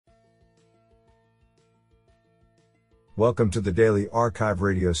Welcome to the Daily Archive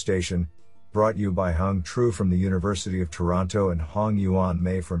radio station, brought you by Hung Tru from the University of Toronto and Hong Yuan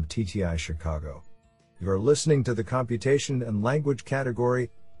Mei from TTI Chicago. You are listening to the Computation and Language category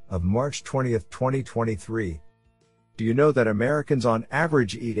of March 20, 2023. Do you know that Americans on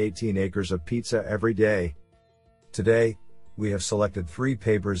average eat 18 acres of pizza every day? Today, we have selected 3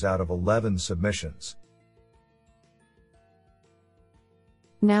 papers out of 11 submissions.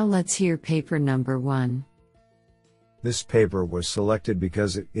 Now let's hear paper number 1. This paper was selected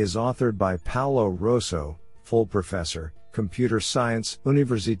because it is authored by Paulo Rosso, full professor, Computer Science,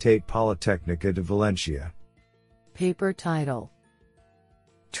 Universitat Politècnica de Valencia. Paper title: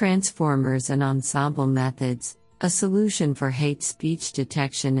 Transformers and Ensemble Methods, a Solution for Hate Speech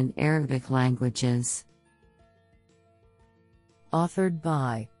Detection in Arabic Languages. Authored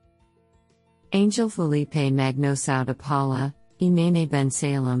by Angel Felipe Magnosao de Paula, Imene Ben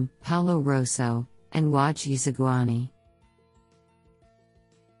Salem, Paulo Rosso, and Waji Zagwani.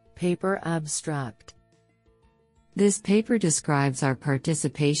 Paper abstract: This paper describes our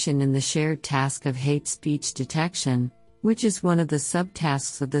participation in the shared task of hate speech detection, which is one of the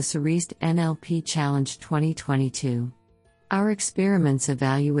subtasks of the CEREST NLP Challenge 2022. Our experiments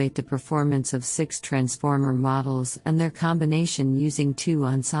evaluate the performance of 6 transformer models and their combination using 2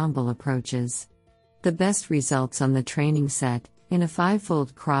 ensemble approaches. The best results on the training set, in a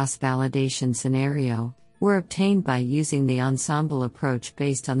 5-fold cross-validation scenario, were obtained by using the ensemble approach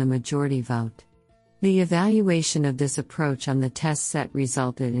based on the majority vote. The evaluation of this approach on the test set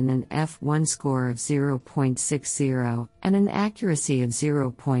resulted in an F1 score of 0.60 and an accuracy of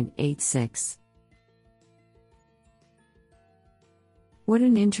 0.86. What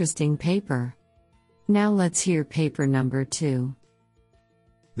an interesting paper! Now let's hear paper number 2.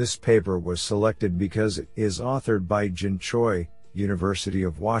 This paper was selected because it is authored by Jin Choi, University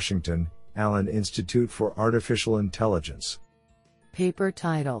of Washington, Allen Institute for Artificial Intelligence. Paper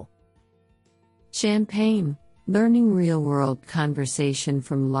title: Champagne, Learning Real-World Conversation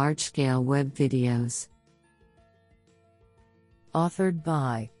from Large-Scale Web Videos. Authored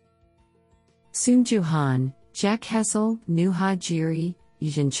by Seung-Ju Han, Jack Hessel, Nuha Jiri,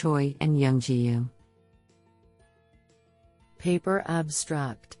 Jin Choi, and Youngji Yu. Paper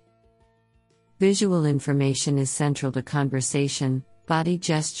abstract: Visual information is central to conversation. Body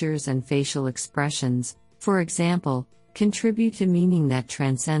gestures and facial expressions, for example, contribute to meaning that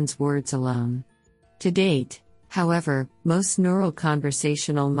transcends words alone. To date, however, most neural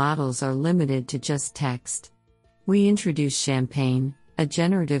conversational models are limited to just text. We introduced Champagne, a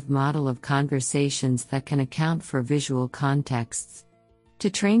generative model of conversations that can account for visual contexts. To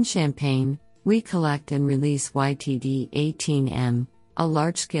train Champagne, we collect and release YTD-18M, a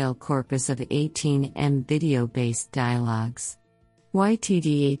large-scale corpus of 18M video-based dialogues.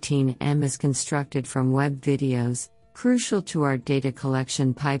 YTD-18M is constructed from web videos. Crucial to our data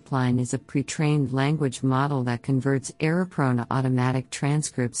collection pipeline is a pre-trained language model that converts error-prone automatic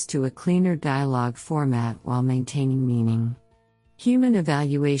transcripts to a cleaner dialogue format while maintaining meaning. Human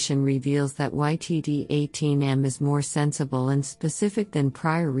evaluation reveals that YTD-18M is more sensible and specific than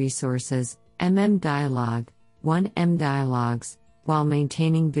prior resources, MM Dialogue, 1M Dialogues, while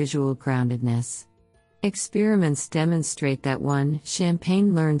maintaining visual groundedness. Experiments demonstrate that 1.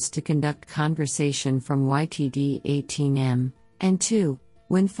 Champagne learns to conduct conversation from YTD-18M, and 2.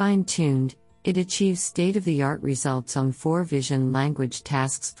 When fine-tuned, it achieves state-of-the-art results on 4 vision language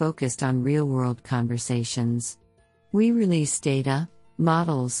tasks focused on real-world conversations. We release data,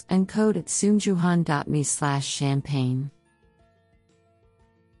 models, and code at seungjuhan.me/champagne.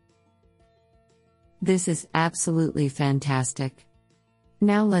 This is absolutely fantastic.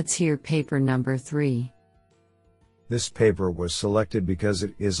 Now let's hear paper number 3. This paper was selected because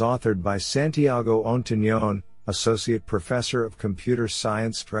it is authored by Santiago Ontiñón, Associate Professor of Computer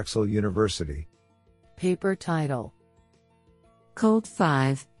Science, Drexel University. Paper title: Cold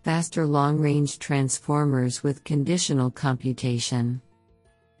 5, Faster Long-Range Transformers with Conditional Computation.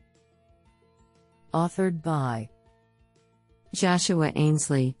 Authored by Joshua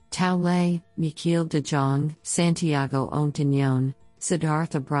Ainsley, Tao Lei, Michiel de Jong, Santiago Ontiñón,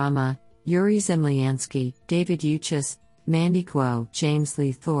 Siddhartha Brahma, Yuri Zemlyansky, David Uchis, Mandy Kuo, James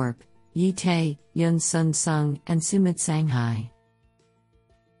Lee Thorpe, Yi Tae, Yun Sun Sung, and Sumit Sanghai.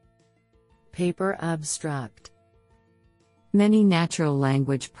 Paper abstract: Many natural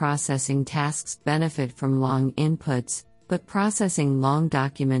language processing tasks benefit from long inputs, but processing long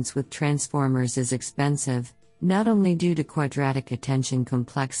documents with transformers is expensive, not only due to quadratic attention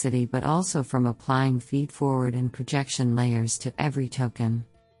complexity but also from applying feed-forward and projection layers to every token.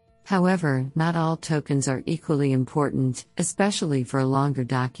 However, not all tokens are equally important, especially for longer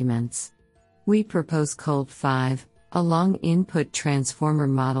documents. We propose Cold 5, A long input transformer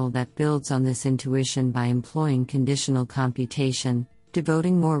model that builds on this intuition by employing conditional computation,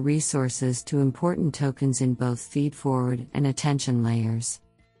 devoting more resources to important tokens in both feed-forward and attention layers.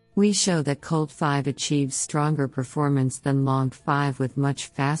 We show that Cold 5 achieves stronger performance than Long 5 with much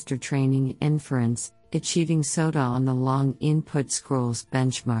faster training inference, achieving SOTA on the long input scrolls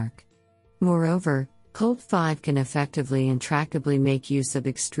benchmark. Moreover, Cold 5 can effectively and tractably make use of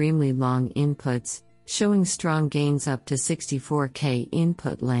extremely long inputs, showing strong gains up to 64K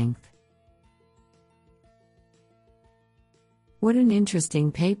input length. What an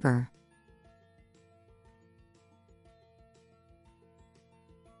interesting paper!